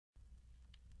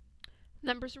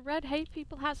Numbers are red. Hey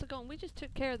people, how's it going? We just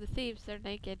took care of the thieves. They're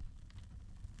naked.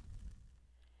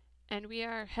 And we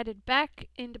are headed back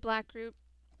into Black Group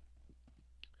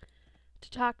to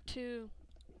talk to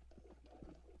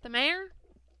the mayor?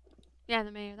 Yeah,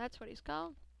 the mayor. That's what he's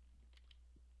called.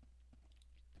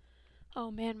 Oh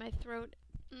man, my throat.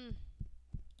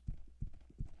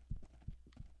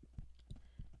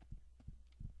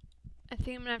 I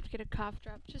think I'm gonna have to get a cough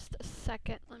drop. Just a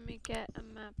second. Let me get a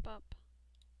map up.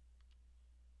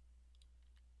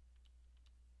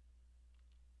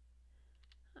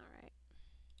 Alright.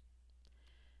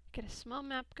 Get a small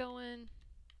map going.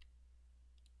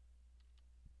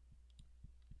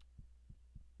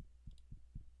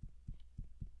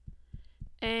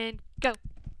 And go.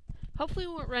 Hopefully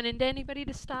we won't run into anybody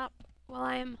to stop while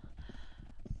I am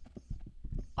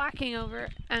walking over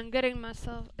and getting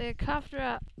myself a cough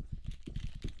drop.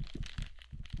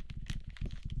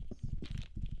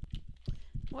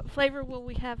 What flavor will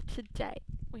we have today?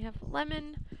 We have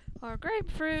lemon, or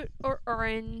grapefruit, or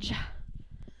orange.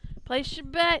 Place your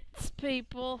bets,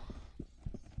 people.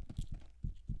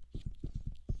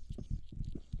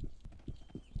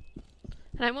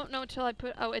 And I won't know until I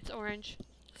put... Oh, it's orange.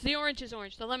 So the orange is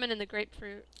orange. The lemon and the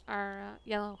grapefruit are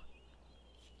yellow.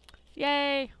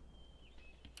 Yay!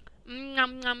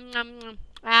 Nom nom nom nom.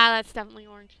 Ah, that's definitely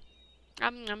orange.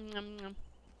 Nom nom nom nom.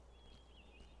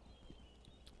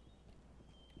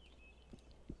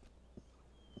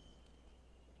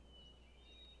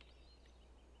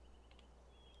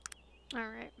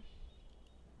 Alright.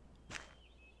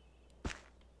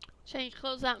 Change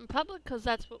clothes out in public, because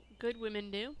that's what good women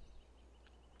do.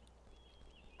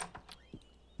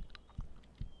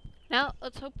 Now,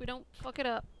 let's hope we don't fuck it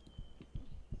up.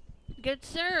 Good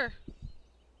sir.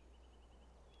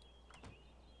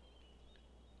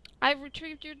 I've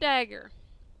retrieved your dagger.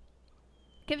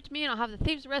 Give it to me and I'll have the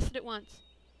thieves arrested at once.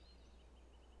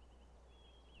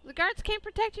 The guards can't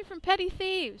protect you from petty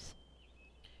thieves.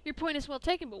 Your point is well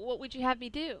taken, but what would you have me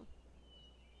do?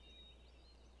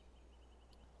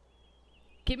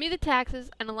 Give me the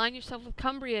taxes and align yourself with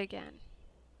Cumbria again.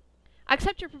 I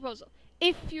accept your proposal,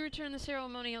 if you return the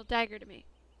ceremonial dagger to me.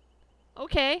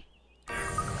 Okay.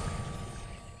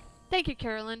 Thank you,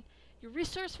 Carolyn. Your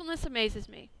resourcefulness amazes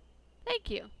me. Thank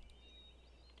you.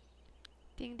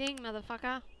 Ding ding,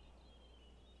 motherfucker.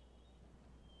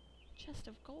 Chest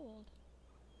of gold.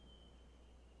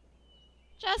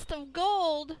 Chest of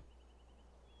gold?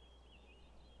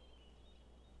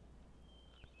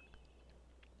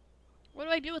 What do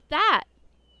I do with that?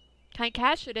 Can I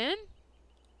cash it in?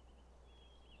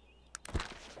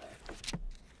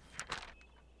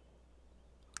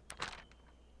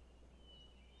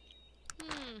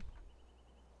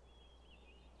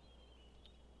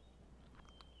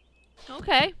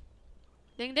 Okay.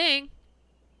 Ding ding.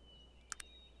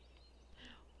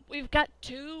 We've got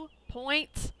 2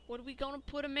 points. What are we gonna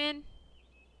put them in?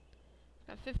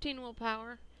 Got 15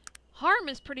 willpower. Harm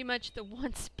is pretty much the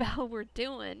one spell we're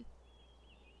doing.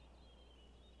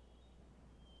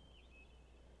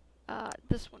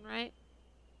 This one, right?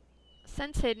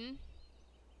 Sense hidden.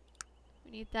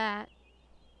 We need that.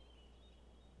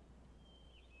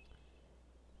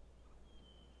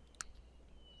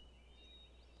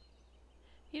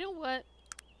 You know what?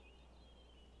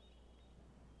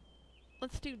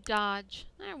 Let's do dodge.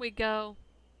 There we go.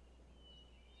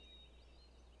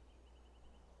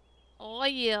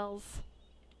 Oils.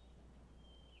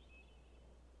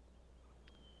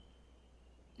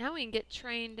 Now we can get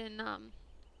trained in,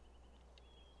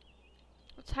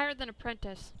 what's higher than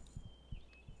apprentice?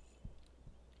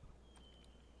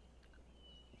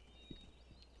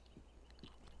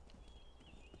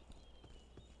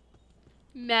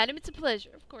 Madam, it's a pleasure.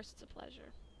 Of course it's a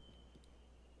pleasure.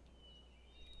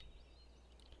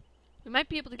 We might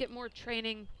be able to get more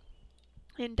training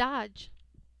in dodge.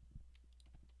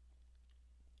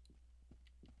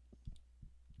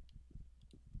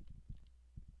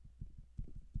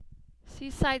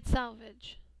 Seaside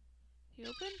salvage. You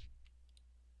open?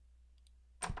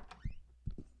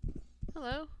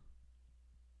 Hello.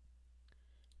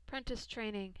 Apprentice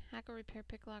training. Hack or repair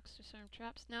picklocks, disarm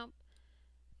traps. Nope.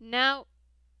 Now.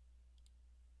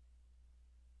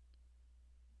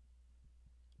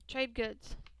 Trade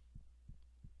goods.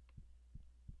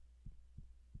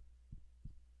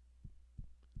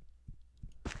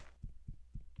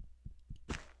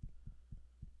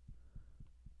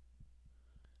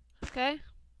 Okay.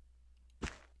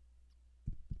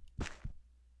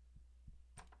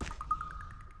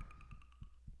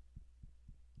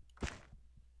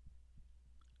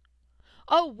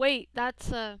 Oh, wait, that's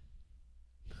the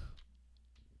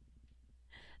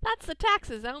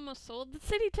taxes. I almost sold the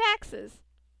city taxes.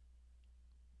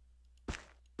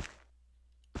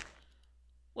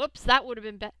 Whoops, that would have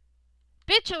been bad.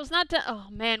 Bitch, I was not done. Oh,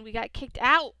 man, we got kicked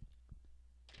out.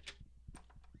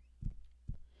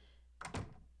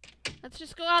 Let's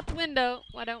just go out the window.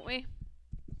 Why don't we?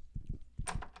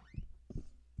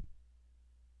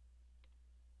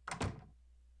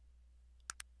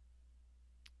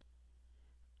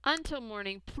 Until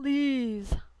morning,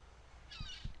 please.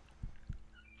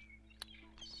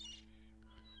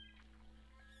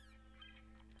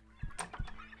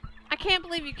 I can't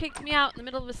believe you kicked me out in the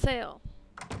middle of a sale.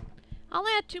 I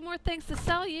only had 2 more things to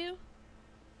sell you.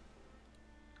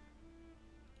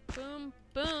 Boom,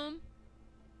 boom.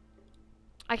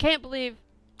 I can't believe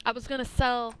I was going to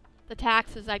sell the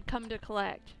taxes I'd come to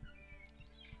collect.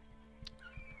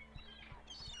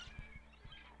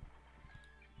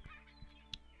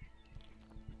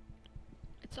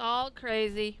 It's all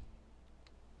crazy.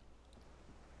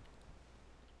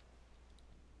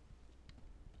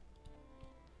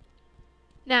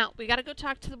 Now, we gotta go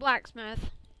talk to the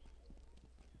blacksmith.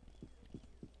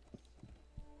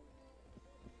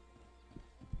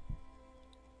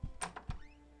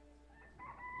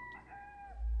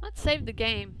 Let's save the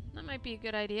game. That might be a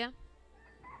good idea.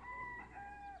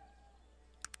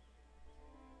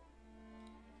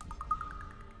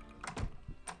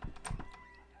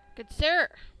 Good sir.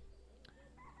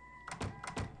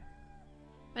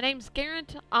 My name's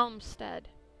Garrett Almstead.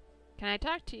 Can I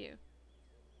talk to you?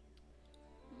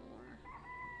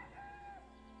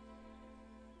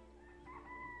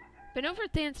 Been over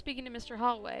at the inn speaking to Mr.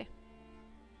 Holloway.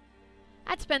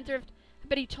 That spendthrift, I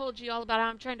bet he told you all about how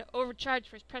I'm trying to overcharge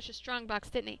for his precious strongbox,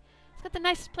 didn't he? He's got the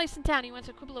nicest place in town. He wants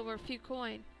to quibble over a few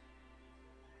coin.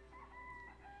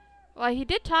 Well, he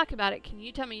did talk about it. Can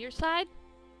you tell me your side?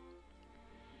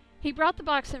 He brought the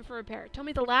box in for repair. Told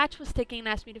me the latch was sticking and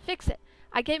asked me to fix it.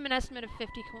 I gave him an estimate of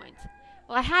 50 coins.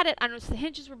 Well, I had it. I noticed the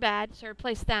hinges were bad, so I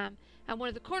replaced them. And one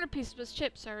of the corner pieces was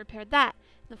chipped, so I repaired that.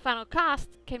 And the final cost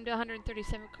came to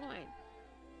 137 coin.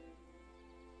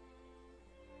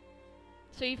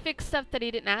 So you fixed stuff that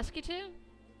he didn't ask you to?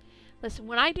 Listen,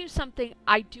 when I do something,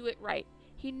 I do it right.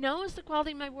 He knows the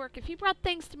quality of my work. If he brought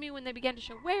things to me when they began to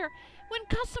show wear, it wouldn't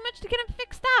cost so much to get them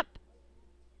fixed up.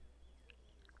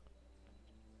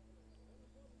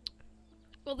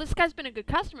 Well, this guy's been a good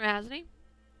customer, hasn't he?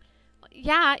 Well,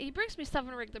 yeah, he brings me stuff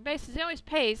on a regular basis. He always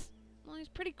pays. Well, he's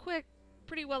pretty quick,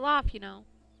 pretty well off, you know.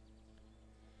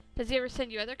 Does he ever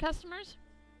send you other customers?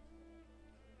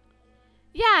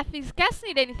 Yeah, if his guests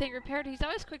need anything repaired, he's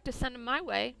always quick to send them my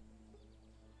way.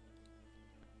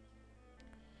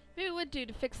 Maybe it would do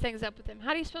to fix things up with him.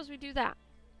 How do you suppose we do that?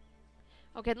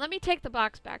 Okay, let me take the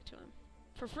box back to him.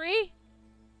 For free?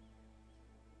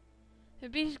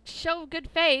 It'd be a show of good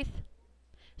faith.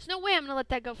 There's no way I'm going to let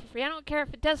that go for free. I don't care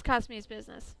if it does cost me his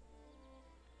business.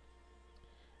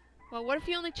 Well, what if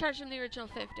you only charged him the original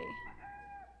 50?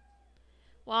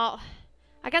 Well,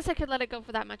 I guess I could let it go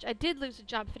for that much. I did lose a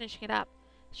job finishing it up.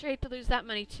 Sure hate to lose that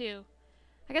money, too.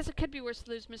 I guess it could be worse to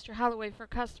lose Mr. Holloway for a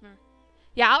customer.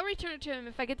 Yeah, I'll return it to him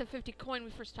if I get the 50 coin we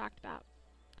first talked about.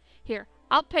 Here,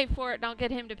 I'll pay for it and I'll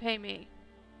get him to pay me.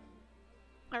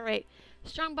 Alright,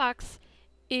 strongbox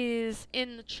is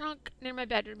in the trunk near my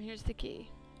bedroom. Here's the key.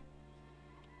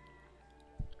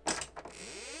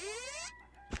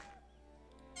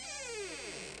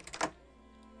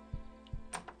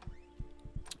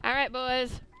 Alright,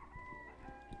 boys.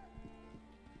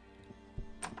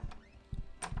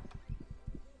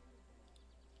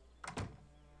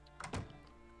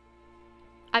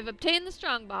 I've obtained the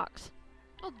strongbox.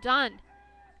 Well done.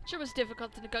 It sure was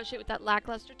difficult to negotiate with that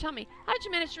lackluster. Tell me, how did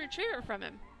you manage to retrieve it from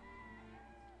him?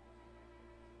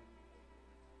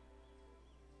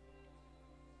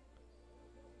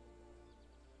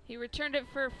 He returned it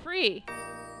for free.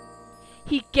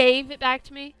 He gave it back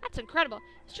to me? That's incredible.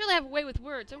 He surely have a way with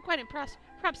words. I'm quite impressed.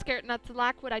 Perhaps Garrett not to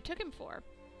lack what I took him for.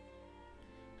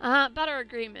 About our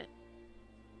agreement.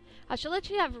 I shall let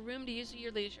you have a room to use at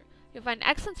your leisure. You'll find an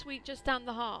excellent suite just down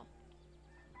the hall.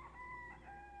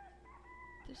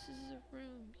 This is a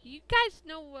room. You guys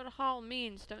know what hall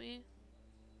means, don't you?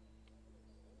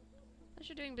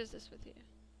 Pleasure doing business with you.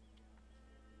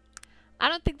 I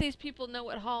don't think these people know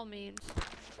what hall means.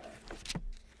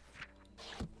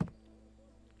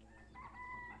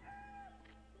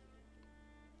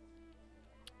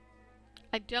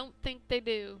 I don't think they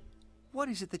do. What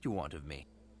is it that you want of me?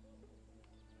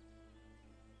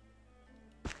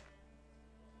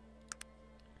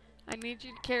 I need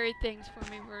you to carry things for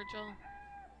me, Virgil.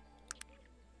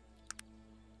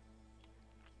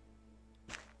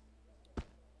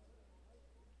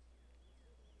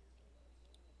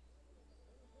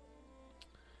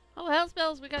 Oh, hell's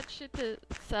bells, we got shit to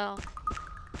sell.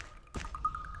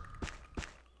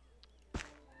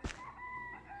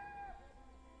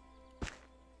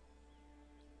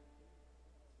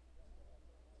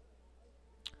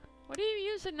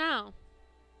 is it now?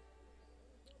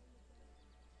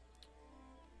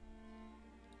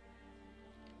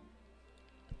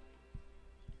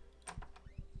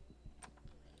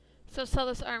 So sell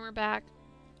this armor back.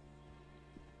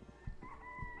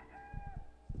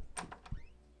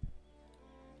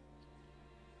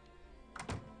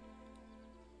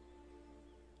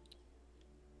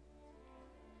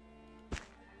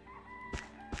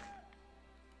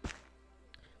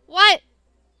 What?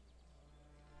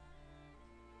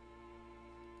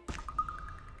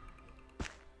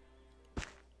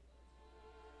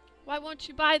 Why won't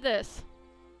you buy this?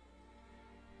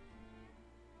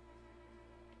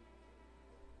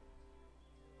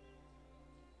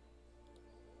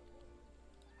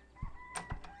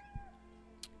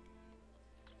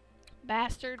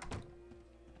 Bastard.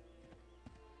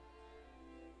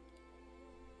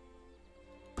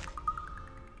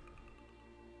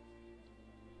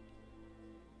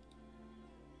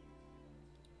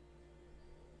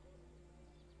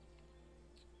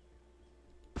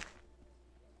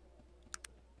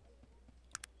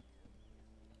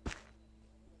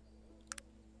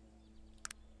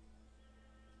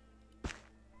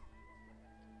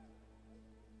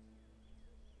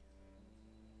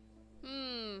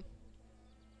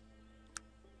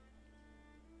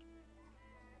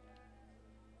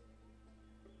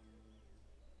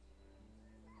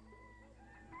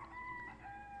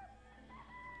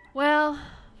 Well,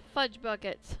 fudge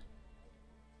buckets.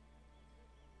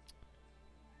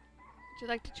 Would you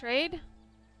like to trade?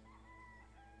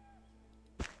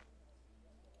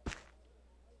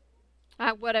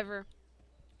 Ah, whatever.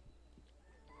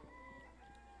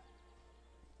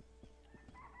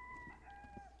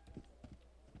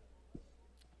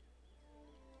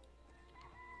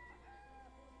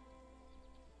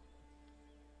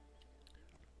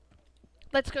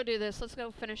 Let's go do this. Let's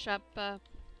go finish up the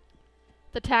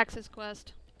taxes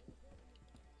quest.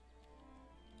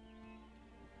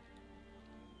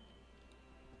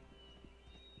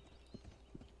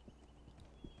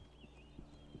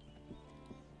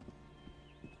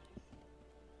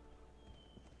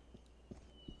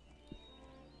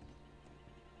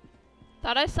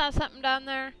 Thought I saw something down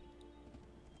there.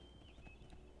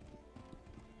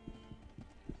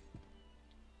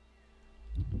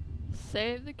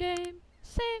 Save the game.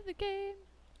 Save the game.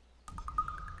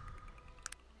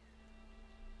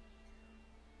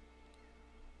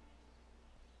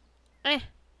 Eh.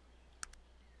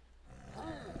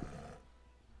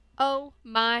 Oh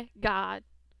my god.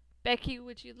 Becky,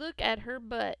 would you look at her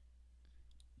butt?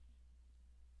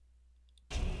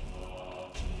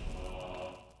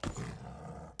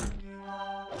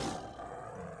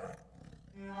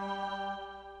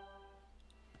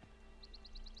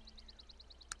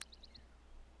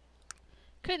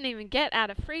 Couldn't even get out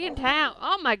of freaking town.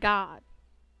 Oh my god.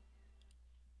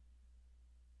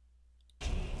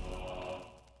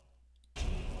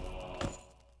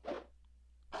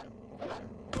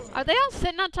 Are they all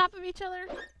sitting on top of each other?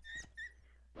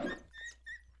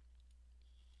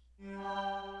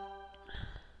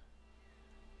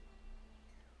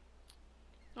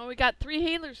 Oh, we got 3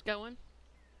 healers going.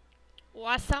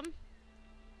 Awesome.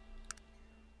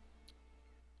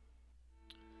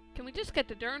 Can we just get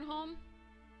to Durnholm?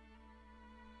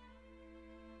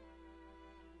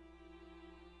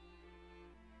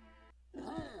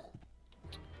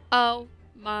 Oh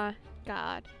my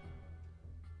god.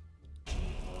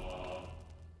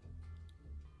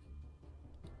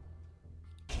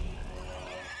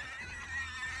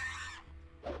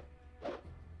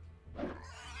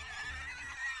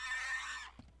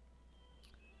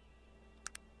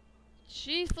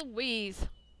 Jeez Louise.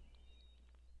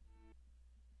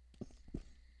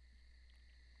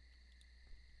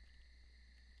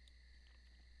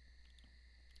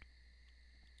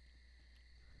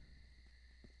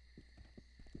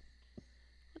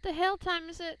 What the hell time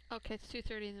is it? Okay, it's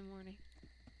 2:30 in the morning.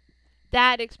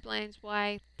 That explains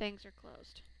why things are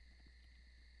closed.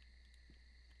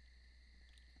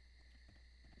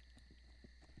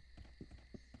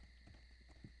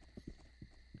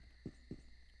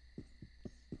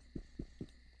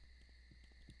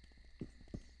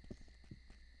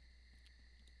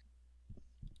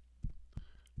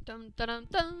 Dum da dum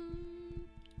dum.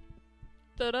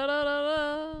 Da da da da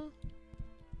da.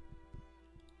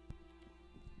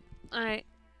 Alright.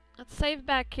 Let's save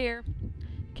back here.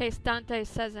 In case Dante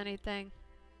says anything.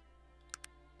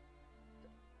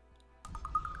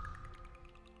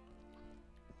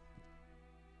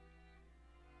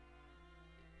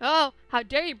 Oh, how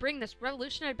dare you bring this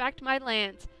revolutionary back to my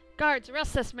lands. Guards,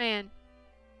 arrest this man.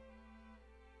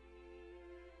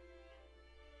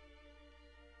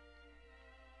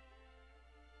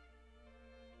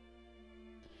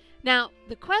 Now,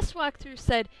 the quest walkthrough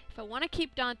said if I want to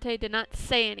keep Dante, do not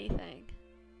say anything.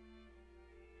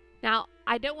 Now,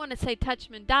 I don't want to say touch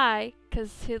him and die,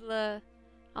 because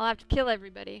I'll have to kill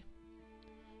everybody.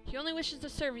 He only wishes to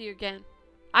serve you again.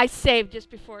 I saved just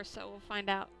before, so we'll find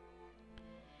out.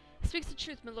 He speaks the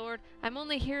truth, my lord. I'm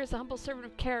only here as a humble servant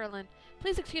of Carolyn.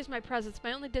 Please excuse my presence.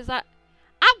 My only desire...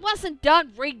 I wasn't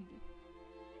done reading!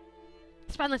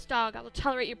 Spineless dog, I will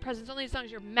tolerate your presence only as long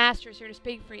as your master is here to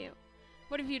speak for you.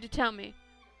 What have you to tell me?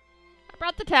 I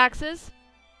brought the taxes.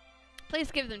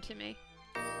 Please give them to me.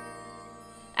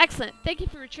 Excellent. Thank you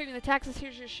for retrieving the taxes.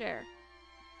 Here's your share.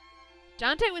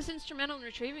 Dante was instrumental in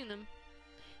retrieving them.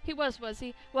 He was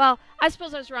he? Well, I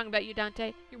suppose I was wrong about you,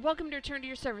 Dante. You're welcome to return to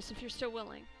your service if you're still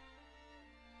willing.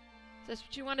 Is this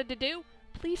what you wanted to do?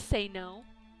 Please say no.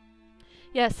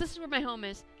 Yes, this is where my home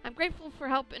is. I'm grateful for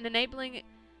help in enabling it.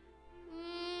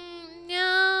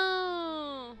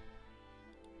 No!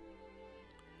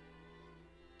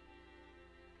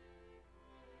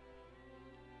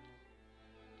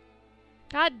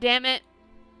 God damn it.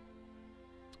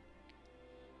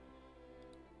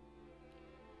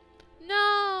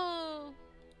 No!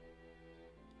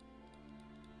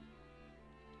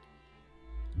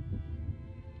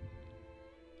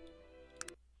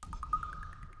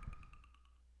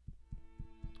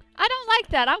 I don't like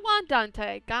that. I want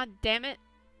Dante. God damn it.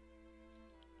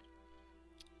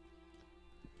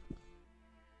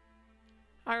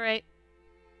 Alright.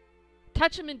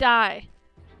 Touch him and die.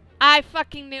 I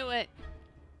fucking knew it.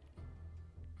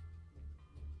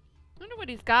 I wonder what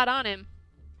he's got on him.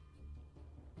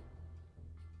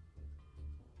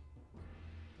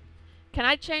 Can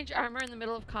I change armor in the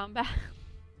middle of combat?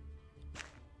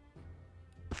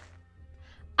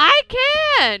 I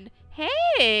can!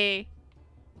 Hey!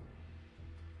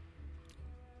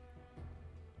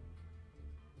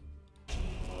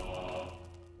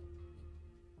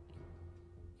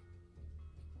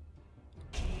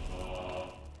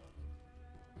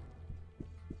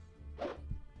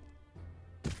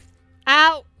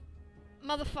 Ow!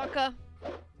 Motherfucker.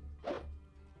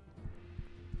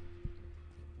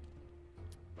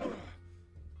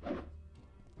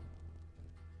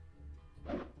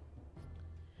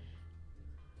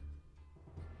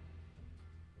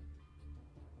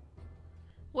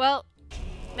 Well,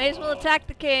 may as well attack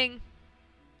the king.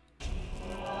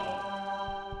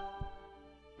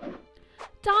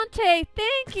 Dante,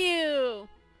 thank you!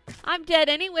 I'm dead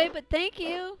anyway, but thank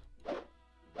you.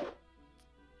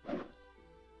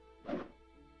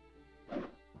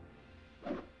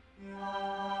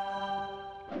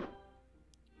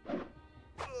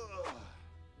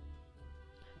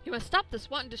 You must stop this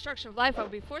wanton destruction of life. I will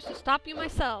be forced to stop you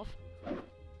myself.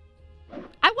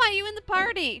 I want you in the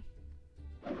party!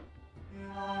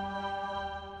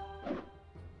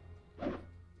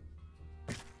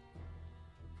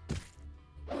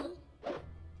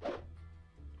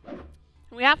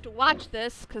 We have to watch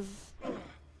this, because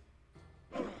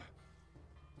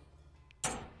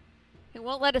it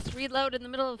won't let us reload in the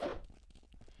middle of...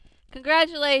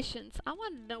 Congratulations! I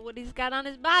want to know what he's got on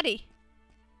his body.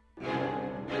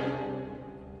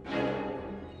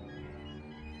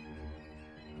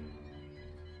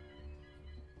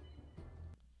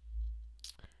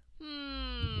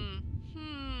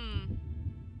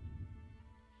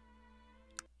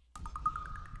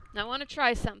 I want to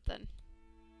try something.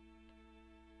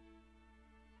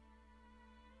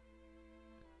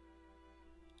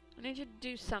 I need you to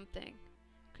do something.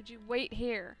 Could you wait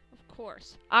here? Of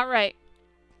course. Alright.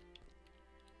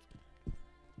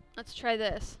 Let's try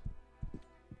this.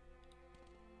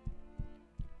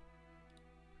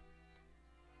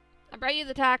 I brought you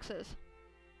the taxes.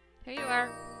 Here you are.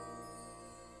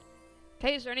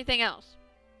 Okay, is there anything else?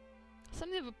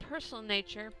 Something of a personal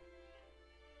nature.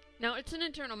 No, it's an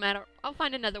internal matter. I'll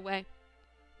find another way.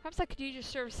 Perhaps I could use your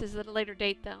services at a later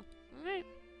date, though. Alright.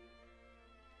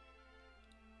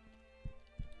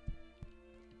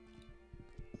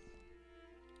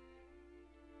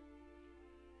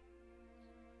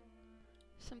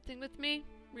 Something with me?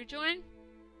 Rejoin?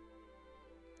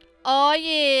 Oh,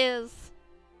 yes!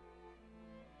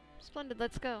 Splendid,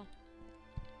 let's go.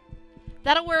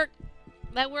 That'll work.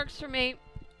 That works for me.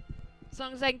 As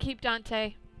long as I can keep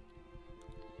Dante.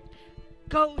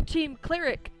 Go, Team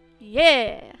Cleric!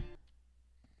 Yeah!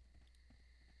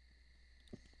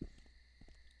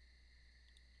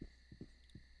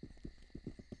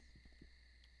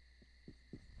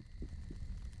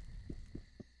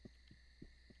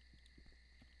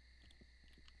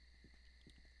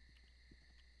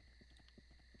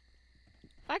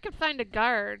 If I could find a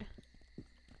guard.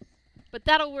 But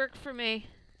that'll work for me.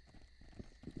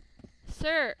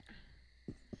 Sir,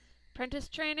 Apprentice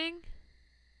training?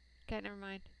 Okay, never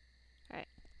mind. Alright.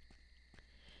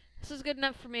 This is good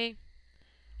enough for me.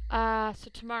 So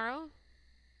tomorrow?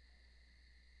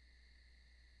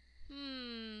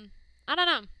 I don't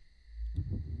know.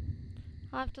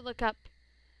 I'll have to look up.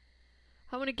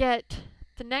 I want to get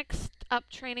the next up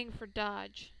training for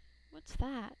dodge. What's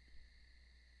that?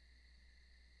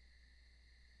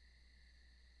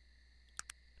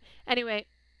 Anyway.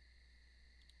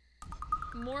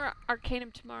 More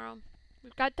Arcanum tomorrow.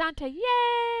 We've got Dante.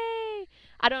 Yay!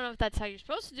 I don't know if that's how you're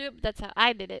supposed to do it, but that's how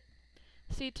I did it.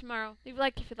 See you tomorrow. Leave a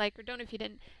like if you like, or don't if you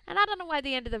didn't. And I don't know why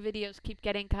the end of the videos keep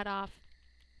getting cut off.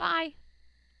 Bye!